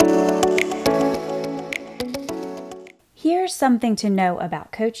something to know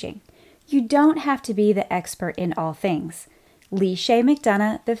about coaching. You don't have to be the expert in all things. Lee Shea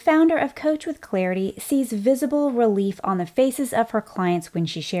McDonough, the founder of Coach with Clarity, sees visible relief on the faces of her clients when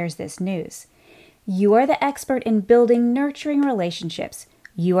she shares this news. You are the expert in building nurturing relationships.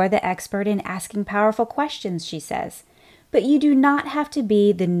 You are the expert in asking powerful questions, she says. But you do not have to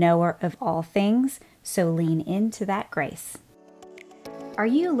be the knower of all things, so lean into that grace. Are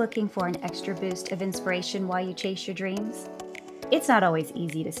you looking for an extra boost of inspiration while you chase your dreams? It's not always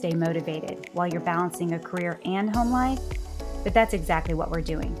easy to stay motivated while you're balancing a career and home life, but that's exactly what we're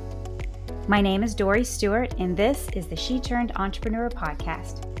doing. My name is Dory Stewart, and this is the She Turned Entrepreneur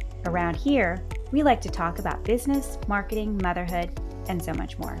podcast. Around here, we like to talk about business, marketing, motherhood, and so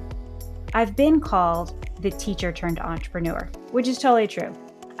much more. I've been called the teacher turned entrepreneur, which is totally true.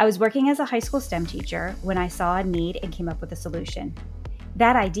 I was working as a high school STEM teacher when I saw a need and came up with a solution.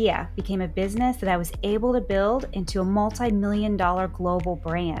 That idea became a business that I was able to build into a multi-million-dollar global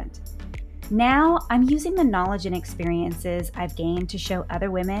brand. Now, I'm using the knowledge and experiences I've gained to show other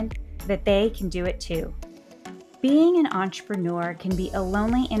women that they can do it too. Being an entrepreneur can be a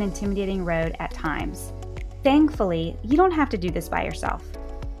lonely and intimidating road at times. Thankfully, you don't have to do this by yourself.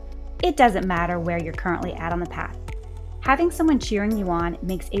 It doesn't matter where you're currently at on the path. Having someone cheering you on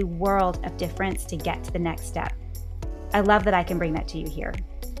makes a world of difference to get to the next step. I love that I can bring that to you here.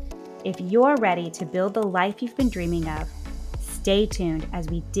 If you're ready to build the life you've been dreaming of, stay tuned as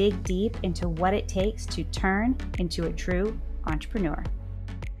we dig deep into what it takes to turn into a true entrepreneur.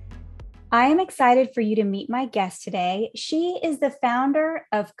 I am excited for you to meet my guest today. She is the founder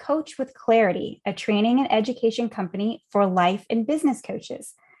of Coach with Clarity, a training and education company for life and business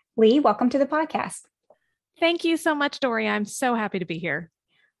coaches. Lee, welcome to the podcast. Thank you so much, Dory. I'm so happy to be here.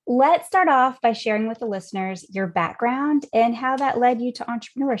 Let's start off by sharing with the listeners your background and how that led you to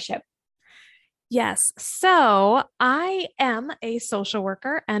entrepreneurship. Yes. So I am a social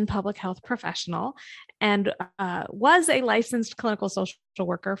worker and public health professional and was a licensed clinical social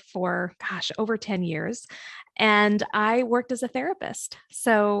worker for, over 10 years. And I worked as a therapist.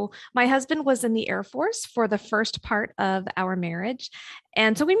 So my husband was in the Air Force for the first part of our marriage.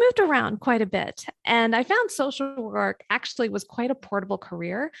 And so we moved around quite a bit. And I found social work actually was quite a portable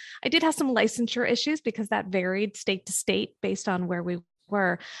career. I did have some licensure issues because that varied state to state based on where we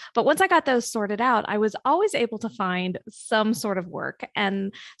were. But once I got those sorted out, I was always able to find some sort of work.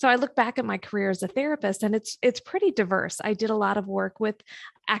 And so I look back at my career as a therapist, and it's pretty diverse. I did a lot of work with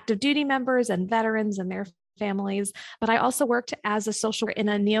active duty members and veterans and their families, but I also worked as a social worker in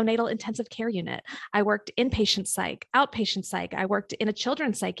a neonatal intensive care unit. I worked inpatient psych, outpatient psych. I worked in a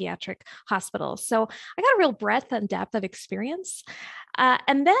children's psychiatric hospital. So I got a real breadth and depth of experience.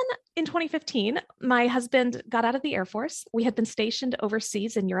 And then in 2015, my husband got out of the Air Force. We had been stationed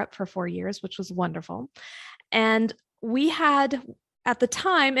overseas in Europe for 4 years, which was wonderful. And we had, at the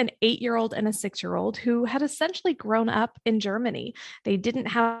time, an 8-year-old and a 6-year-old who had essentially grown up in Germany. They didn't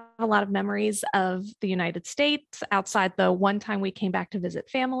have a lot of memories of the United States outside the one time we came back to visit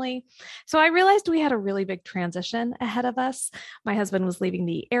family. So I realized we had a really big transition ahead of us. My husband was leaving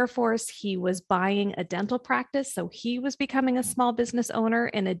the Air Force. He was buying a dental practice. So he was becoming a small business owner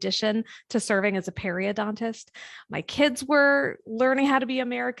in addition to serving as a periodontist. My kids were learning how to be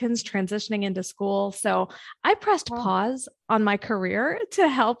Americans, transitioning into school. So I pressed pause on my career to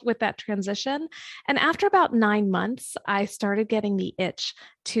help with that transition. And after about 9 months, I started getting the itch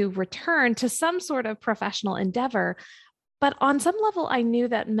to return to some sort of professional endeavor. But on some level, I knew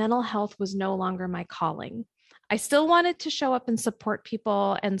that mental health was no longer my calling. I still wanted to show up and support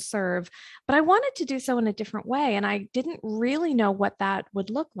people and serve, but I wanted to do so in a different way. And I didn't really know what that would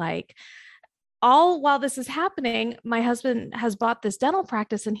look like. All while this is happening, my husband has bought this dental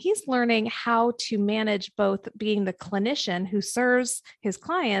practice and he's learning how to manage both being the clinician who serves his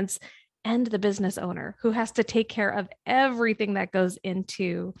clients and the business owner who has to take care of everything that goes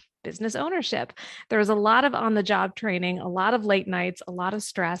into business ownership. There was a lot of on-the-job training, a lot of late nights, a lot of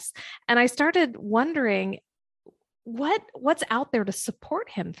stress. And I started wondering what's out there to support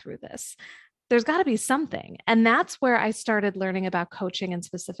him through this. There's got to be something. And that's where I started learning about coaching and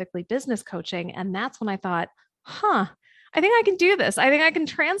specifically business coaching. And that's when I thought, I think I can do this. I think I can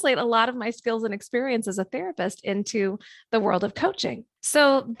translate a lot of my skills and experience as a therapist into the world of coaching.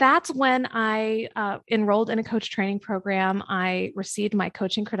 So that's when I enrolled in a coach training program. I received my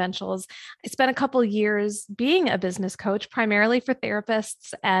coaching credentials. I spent a couple of years being a business coach, primarily for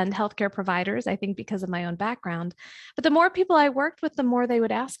therapists and healthcare providers, I think because of my own background. But the more people I worked with, the more they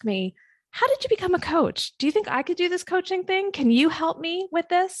would ask me, how did you become a coach? Do you think I could do this coaching thing? Can you help me with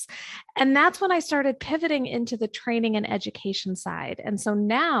this? And that's when I started pivoting into the training and education side. And so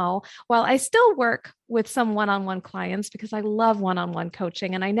now, while I still work with some one-on-one clients because I love one-on-one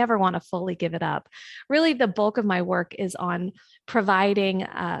coaching and I never want to fully give it up. Really, the bulk of my work is on providing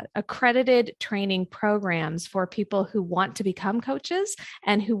accredited training programs for people who want to become coaches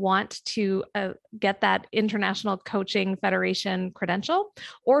and who want to get that International Coaching Federation credential,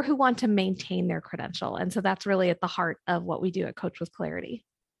 or who want to maintain their credential. And so that's really at the heart of what we do at Coach with Clarity.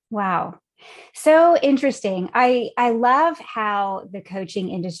 Wow. So interesting. I love how the coaching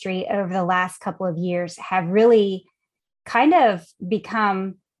industry over the last couple of years have really kind of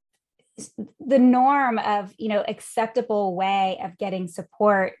become the norm of, acceptable way of getting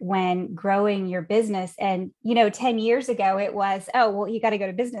support when growing your business. And, 10 years ago, it was, oh, well, you got to go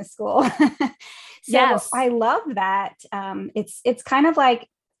to business school. So yes. I love that. It's kind of like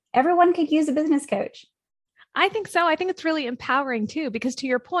everyone could use a business coach. I think so. I think it's really empowering too, because to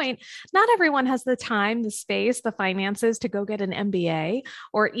your point, not everyone has the time, the space, the finances to go get an MBA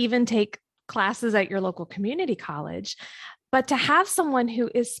or even take classes at your local community college. But to have someone who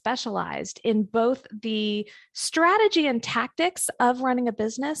is specialized in both the strategy and tactics of running a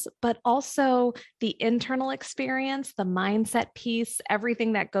business, but also the internal experience, the mindset piece,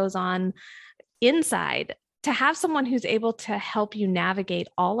 everything that goes on inside, to have someone who's able to help you navigate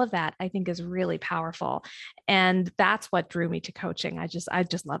all of that, I think is really powerful. And that's what drew me to coaching. I just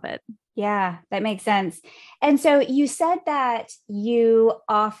love it. Yeah, that makes sense. And so you said that you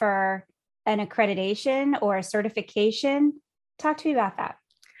offer an accreditation or a certification. Talk to me about that.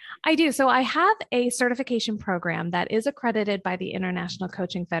 I do. So I have a certification program that is accredited by the International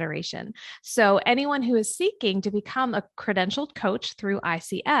Coaching Federation. So anyone who is seeking to become a credentialed coach through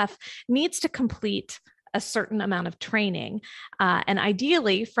ICF needs to complete a certain amount of training, and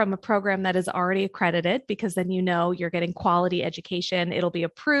ideally from a program that is already accredited, because then you're getting quality education. It'll be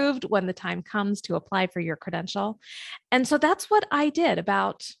approved when the time comes to apply for your credential. And so that's what I did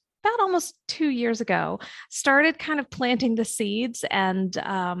about almost 2 years ago. Started kind of planting the seeds and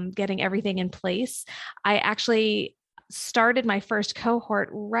getting everything in place. I actually started my first cohort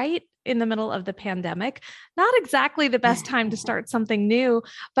right in the middle of the pandemic. Not exactly the best time to start something new,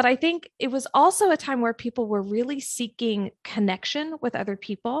 but I think it was also a time where people were really seeking connection with other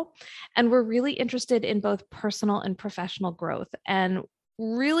people and were really interested in both personal and professional growth, and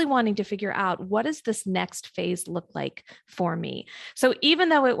really wanting to figure out, what does this next phase look like for me? So even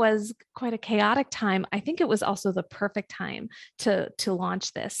though it was quite a chaotic time, I think it was also the perfect time to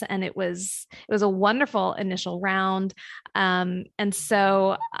launch this. And it was a wonderful initial round. And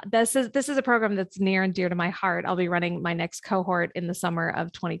so this is a program that's near and dear to my heart. I'll be running my next cohort in the summer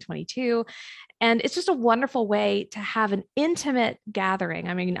of 2022. And it's just a wonderful way to have an intimate gathering.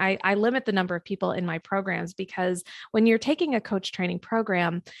 I mean, I limit the number of people in my programs because when you're taking a coach training program,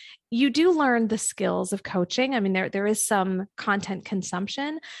 you do learn the skills of coaching. I mean, there is some content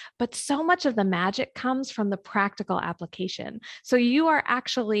consumption, but so much of the magic comes from the practical application. So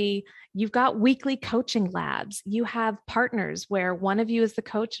you've got weekly coaching labs. You have partners where one of you is the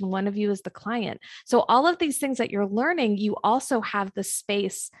coach and one of you is the client. So all of these things that you're learning, you also have the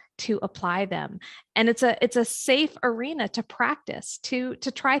space to apply them. And it's a safe arena to practice, to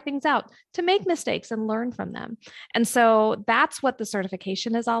try things out, to make mistakes and learn from them. And so that's what the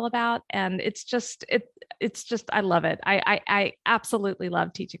certification is all about. And it's just I love it. I absolutely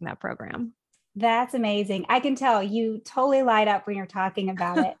love teaching that program. That's amazing. I can tell you totally light up when you're talking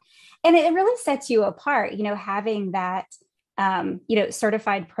about it. And it really sets you apart, having that,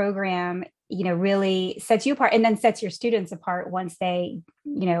 certified program, really sets you apart and then sets your students apart once they,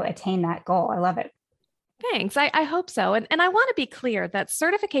 attain that goal. I love it. Thanks. I hope so. And I want to be clear that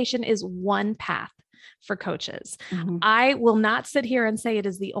certification is one path for coaches. Mm-hmm. I will not sit here and say it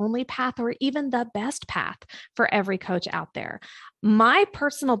is the only path or even the best path for every coach out there. My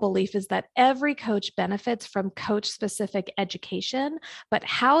personal belief is that every coach benefits from coach-specific education, but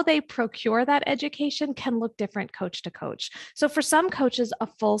how they procure that education can look different coach to coach. So for some coaches, a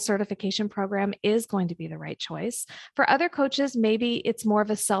full certification program is going to be the right choice. For other coaches, maybe it's more of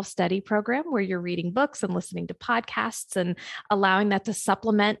a self-study program where you're reading books and listening to podcasts and allowing that to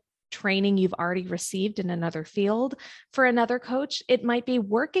supplement training you've already received in another field. For another coach, it might be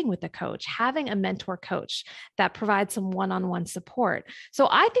working with a coach, having a mentor coach that provides some one-on-one support. So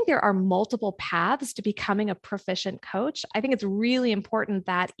I think there are multiple paths to becoming a proficient coach. I think it's really important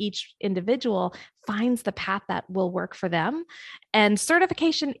that each individual finds the path that will work for them. And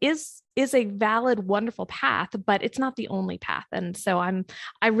certification is a valid, wonderful path, but it's not the only path. And so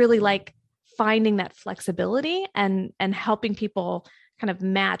I really like finding that flexibility and helping people kind of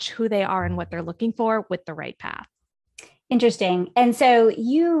match who they are and what they're looking for with the right path. Interesting. And so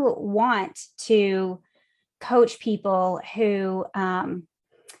you want to coach people who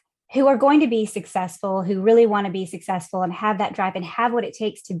who are going to be successful, who really want to be successful and have that drive and have what it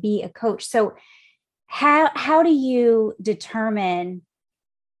takes to be a coach. So how do you determine,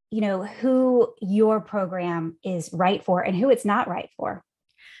 who your program is right for and who it's not right for?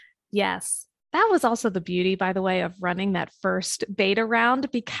 Yes. That was also the beauty, by the way, of running that first beta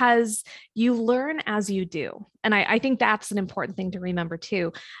round, because you learn as you do. And I think that's an important thing to remember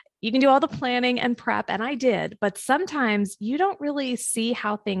too. You can do all the planning and prep, and I did, but sometimes you don't really see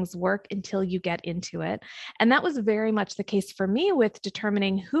how things work until you get into it. And that was very much the case for me with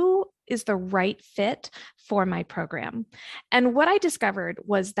determining who is the right fit for my program. And what I discovered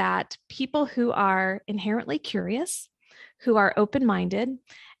was that people who are inherently curious, who are open minded,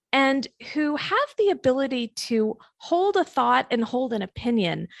 and who have the ability to hold a thought and hold an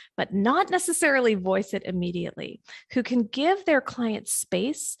opinion, but not necessarily voice it immediately, who can give their clients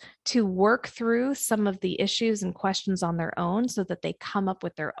space to work through some of the issues and questions on their own so that they come up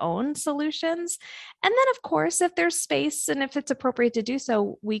with their own solutions. And then, of course, if there's space and if it's appropriate to do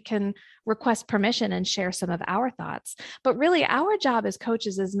so, we can request permission and share some of our thoughts. But really, our job as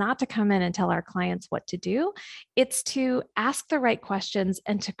coaches is not to come in and tell our clients what to do. It's to ask the right questions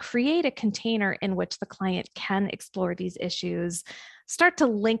and to create a container in which the client can explore these issues, start to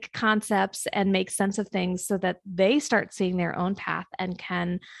link concepts and make sense of things so that they start seeing their own path and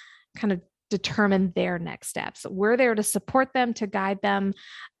can kind of determine their next steps. We're there to support them, to guide them.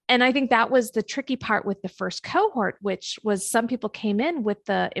 And I think that was the tricky part with the first cohort, which was some people came in with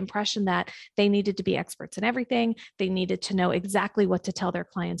the impression that they needed to be experts in everything. They needed to know exactly what to tell their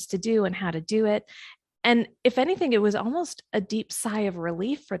clients to do and how to do it. And if anything, it was almost a deep sigh of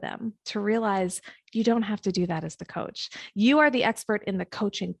relief for them to realize you don't have to do that as the coach. You are the expert in the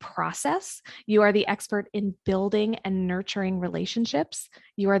coaching process. You are the expert in building and nurturing relationships.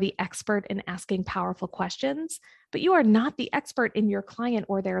 You are the expert in asking powerful questions, but you are not the expert in your client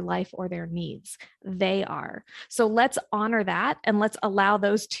or their life or their needs. They are. So let's honor that and let's allow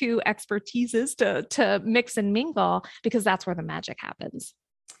those two expertises to mix and mingle, because that's where the magic happens.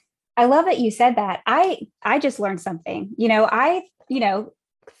 I love that you said that. I just learned something.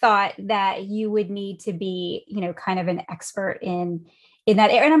 Thought that you would need to be, kind of an expert in that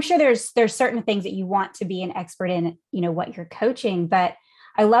area. And I'm sure there's certain things that you want to be an expert in, what you're coaching, but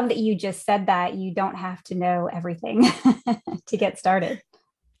I love that you just said that you don't have to know everything to get started.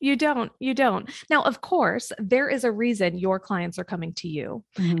 You don't. You don't. Now, of course, there is a reason your clients are coming to you.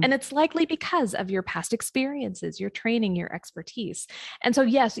 Mhm. And it's likely because of your past experiences, your training, your expertise. And so,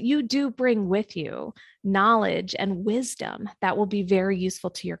 yes, you do bring with you knowledge and wisdom that will be very useful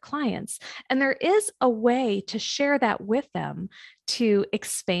to your clients. And there is a way to share that with them, to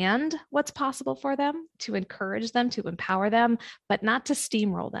expand what's possible for them, to encourage them, to empower them, but not to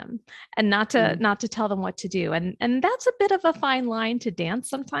steamroll them and not to tell them what to do. And that's a bit of a fine line to dance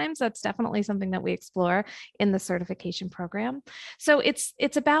sometimes. That's definitely something that we explore in the certification program. So it's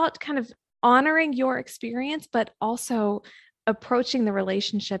about kind of honoring your experience, but also approaching the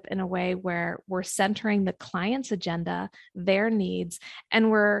relationship in a way where we're centering the client's agenda, their needs, and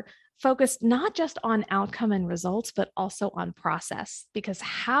we're focused not just on outcome and results, but also on process, because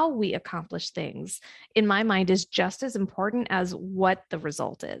how we accomplish things, in my mind, is just as important as what the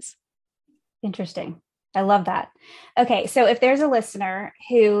result is. Interesting. I love that. Okay. So if there's a listener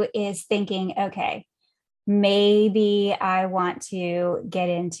who is thinking, okay, maybe I want to get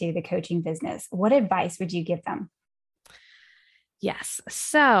into the coaching business, what advice would you give them? Yes.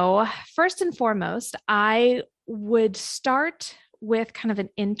 So, first and foremost, I would start with kind of an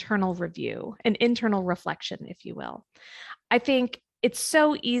internal review, an internal reflection, if you will. I think it's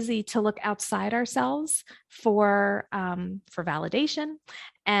so easy to look outside ourselves for validation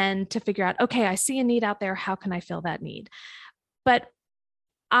and to figure out, okay, I see a need out there. How can I fill that need? But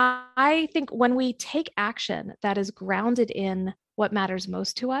I think when we take action that is grounded in what matters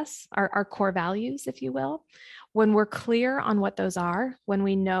most to us, our core values, if you will, when we're clear on what those are, when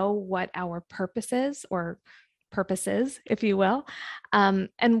we know what our purpose is or purposes, if you will,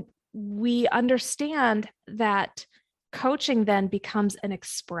 and we understand that coaching then becomes an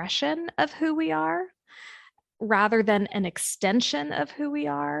expression of who we are rather than an extension of who we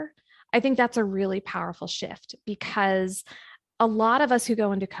are. I think that's a really powerful shift, because a lot of us who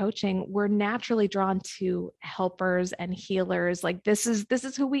go into coaching, we're naturally drawn to helpers and healers. Like this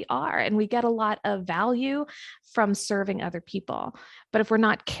is who we are, and we get a lot of value from serving other people. But if we're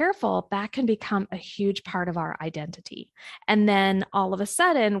not careful, that can become a huge part of our identity. And then all of a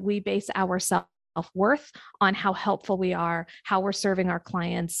sudden, we base our self-worth on how helpful we are, how we're serving our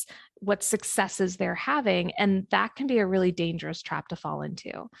clients, what successes they're having. And that can be a really dangerous trap to fall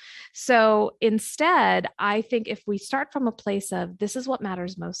into. So instead, I think if we start from a place of this is what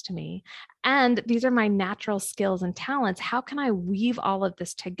matters most to me, and these are my natural skills and talents, how can I weave all of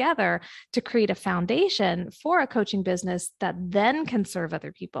this together to create a foundation for a coaching business that then can serve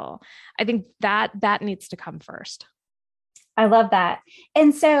other people? I think that needs to come first. I love that.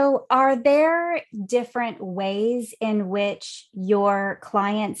 And so, are there different ways in which your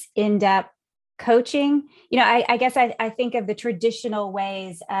clients end up coaching? I guess I think of the traditional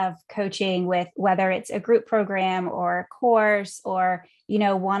ways of coaching with whether it's a group program or a course or,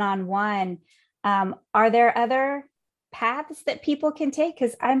 one on one. Are there other paths that people can take?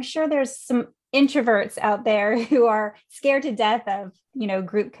 Because I'm sure there's some introverts out there who are scared to death of,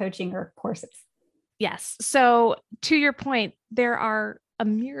 group coaching or courses. Yes. So to your point, there are a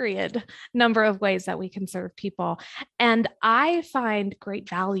myriad number of ways that we can serve people. And I find great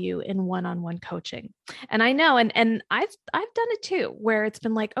value in one-on-one coaching. And I know, and I've done it too, where it's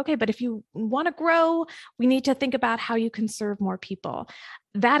been like, okay, but if you want to grow, we need to think about how you can serve more people.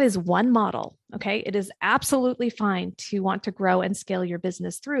 That is one model. Okay. It is absolutely fine to want to grow and scale your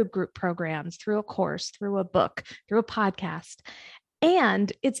business through group programs, through a course, through a book, through a podcast.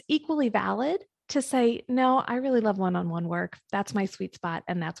 And it's equally valid to say, no, I really love one-on-one work. That's my sweet spot.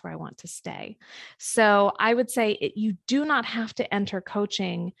 And that's where I want to stay. So I would say you do not have to enter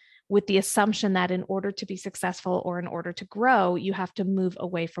coaching with the assumption that in order to be successful or in order to grow, you have to move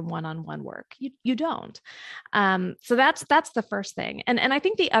away from one-on-one work. You don't. So that's the first thing. And I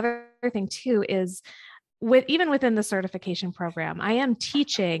think the other thing too is even within the certification program, I am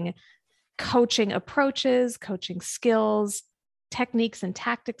teaching coaching approaches, coaching skills, techniques and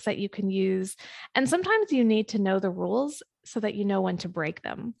tactics that you can use. And sometimes you need to know the rules so that you know when to break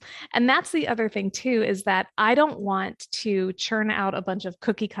them. And that's the other thing too, is that I don't want to churn out a bunch of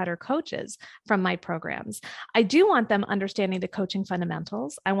cookie cutter coaches from my programs. I do want them understanding the coaching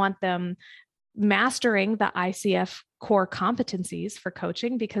fundamentals. I want them mastering the ICF core competencies for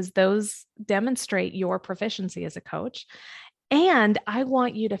coaching because those demonstrate your proficiency as a coach. And I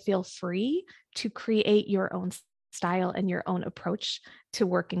want you to feel free to create your own style and your own approach to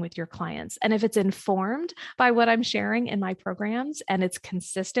working with your clients. And if it's informed by what I'm sharing in my programs and it's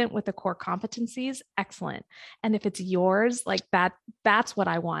consistent with the core competencies, excellent. And if it's yours, like that's what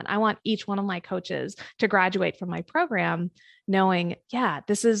I want. I want each one of my coaches to graduate from my program knowing, yeah,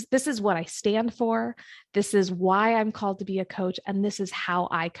 this is what I stand for. This is why I'm called to be a coach. And this is how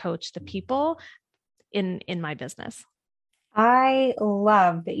I coach the people in my business. I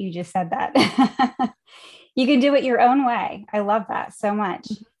love that you just said that. You can do it your own way. I love that so much.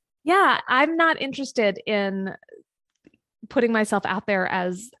 Yeah, I'm not interested in putting myself out there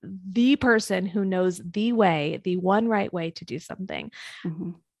as the person who knows the way, the one right way to do something.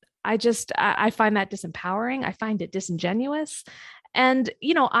 Mm-hmm. I find that disempowering. I find it disingenuous. And,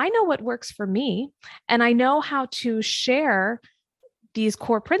 I know what works for me, and I know how to share these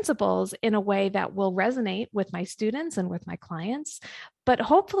core principles in a way that will resonate with my students and with my clients. But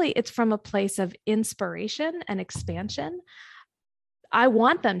hopefully it's from a place of inspiration and expansion. I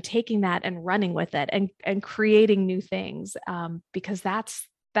want them taking that and running with it and creating new things because that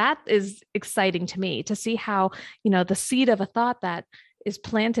is exciting to me to see how, the seed of a thought that is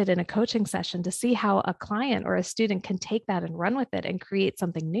planted in a coaching session, to see how a client or a student can take that and run with it and create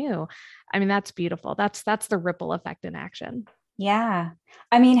something new. I mean, that's beautiful. That's the ripple effect in action. Yeah.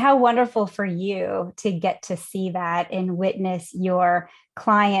 I mean, how wonderful for you to get to see that and witness your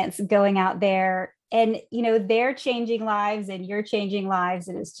clients going out there and, they're changing lives and you're changing lives.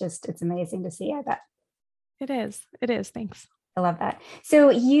 And it's amazing to see. I bet. It is. It is. Thanks. I love that.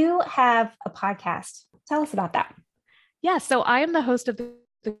 So you have a podcast. Tell us about that. Yeah. So I am the host of the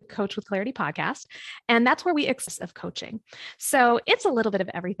Coach with Clarity podcast. And that's where we of coaching. So it's a little bit of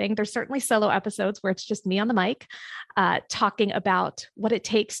everything. There's certainly solo episodes where it's just me on the mic, talking about what it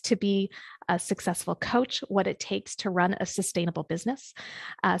takes to be a successful coach, what it takes to run a sustainable business.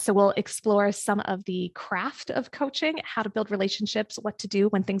 So we'll explore some of the craft of coaching, how to build relationships, what to do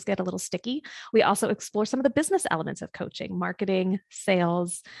when things get a little sticky. We also explore some of the business elements of coaching, marketing,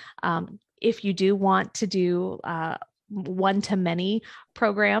 sales. If you do want to do one-to-many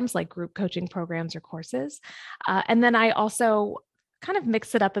programs like group coaching programs or courses. And then I also kind of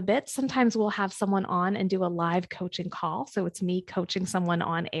mix it up a bit. Sometimes we'll have someone on and do a live coaching call. So it's me coaching someone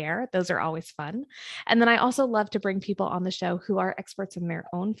on air. Those are always fun. And then I also love to bring people on the show who are experts in their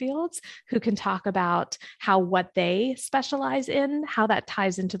own fields, who can talk about how what they specialize in, how that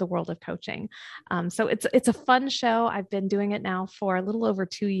ties into the world of coaching. So it's a fun show. I've been doing it now for a little over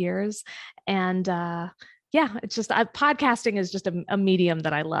 2 years. And yeah, it's just podcasting is just a medium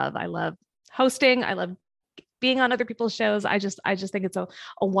that I love. I love hosting. I love being on other people's shows. I just think it's a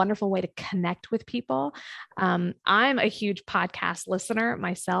wonderful way to connect with people. I'm a huge podcast listener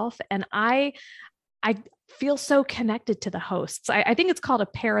myself, and I feel so connected to the hosts. I think it's called a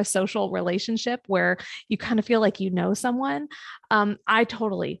parasocial relationship where you kind of feel like you know someone. I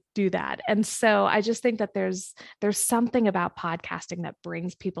totally do that. And so I just think that there's something about podcasting that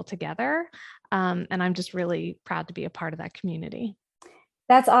brings people together. And I'm just really proud to be a part of that community.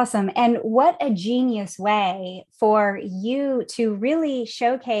 That's awesome. And what a genius way for you to really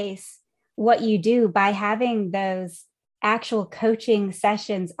showcase what you do by having those actual coaching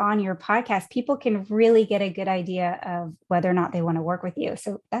sessions on your podcast. People can really get a good idea of whether or not they want to work with you.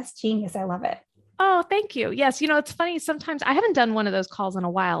 So that's genius. I love it. Oh, thank you. Yes. It's funny. Sometimes I haven't done one of those calls in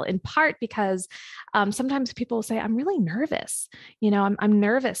a while, in part because sometimes people say, I'm really nervous. I'm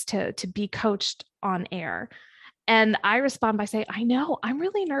nervous to be coached on air. And I respond by saying, I know, I'm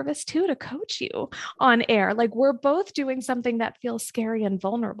really nervous too to coach you on air. Like, we're both doing something that feels scary and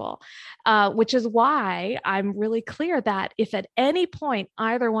vulnerable, which is why I'm really clear that if at any point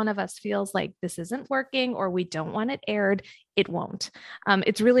either one of us feels like this isn't working or we don't want it aired, it won't.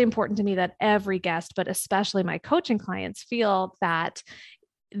 It's really important to me that every guest, but especially my coaching clients, feel that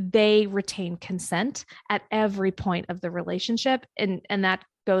they retain consent at every point of the relationship. And that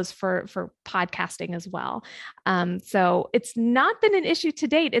goes for podcasting as well. So it's not been an issue to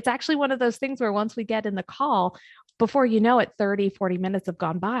date. It's actually one of those things where once we get in the call, before you know it, 30, 40 minutes have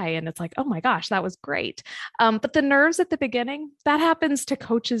gone by and it's like, oh my gosh, that was great. But the nerves at the beginning, that happens to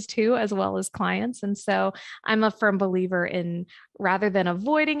coaches too, as well as clients. And so I'm a firm believer in, rather than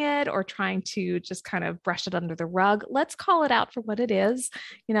avoiding it or trying to just kind of brush it under the rug, let's call it out for what it is.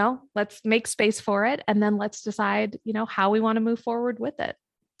 Let's make space for it. And then let's decide, how we want to move forward with it.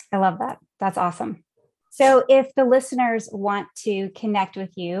 I love that. That's awesome. So if the listeners want to connect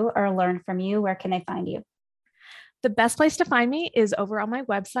with you or learn from you, where can they find you? The best place to find me is over on my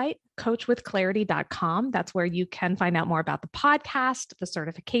website, coachwithclarity.com. That's where you can find out more about the podcast, the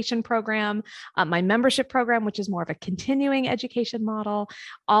certification program, my membership program, which is more of a continuing education model.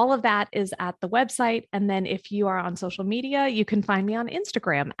 All of that is at the website. And then if you are on social media, you can find me on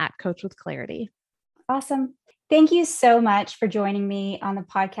Instagram at Coach with Clarity. Awesome. Thank you so much for joining me on the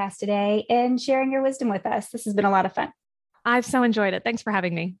podcast today and sharing your wisdom with us. This has been a lot of fun. I've so enjoyed it. Thanks for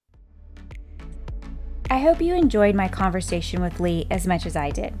having me. I hope you enjoyed my conversation with Lee as much as I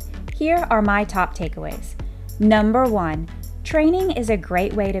did. Here are my top takeaways. Number 1, training is a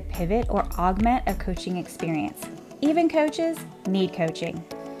great way to pivot or augment a coaching experience. Even coaches need coaching.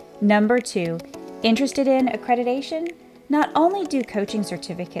 Number 2, interested in accreditation? Not only do coaching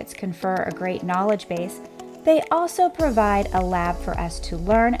certificates confer a great knowledge base, they also provide a lab for us to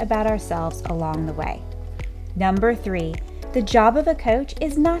learn about ourselves along the way. Number 3, the job of a coach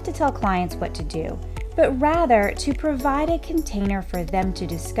is not to tell clients what to do, but rather to provide a container for them to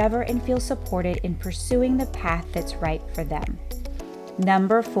discover and feel supported in pursuing the path that's right for them.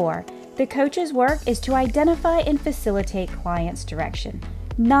 Number 4, the coach's work is to identify and facilitate clients' direction,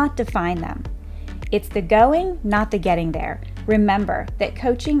 not define them. It's the going, not the getting there. Remember that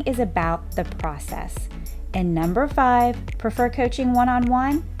coaching is about the process. And number 5, prefer coaching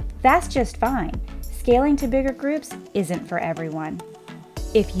one-on-one? That's just fine. Scaling to bigger groups isn't for everyone.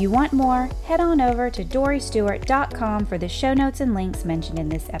 If you want more, head on over to dorystewart.com for the show notes and links mentioned in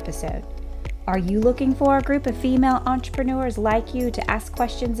this episode. Are you looking for a group of female entrepreneurs like you to ask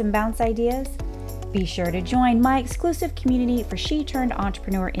questions and bounce ideas? Be sure to join my exclusive community for She Turned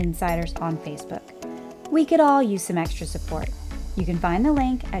Entrepreneur Insiders on Facebook. We could all use some extra support. You can find the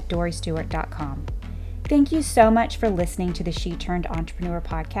link at dorystewart.com. Thank you so much for listening to the She Turned Entrepreneur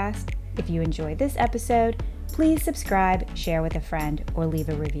podcast. If you enjoyed this episode, please subscribe, share with a friend, or leave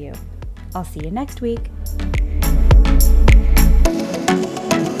a review. I'll see you next week.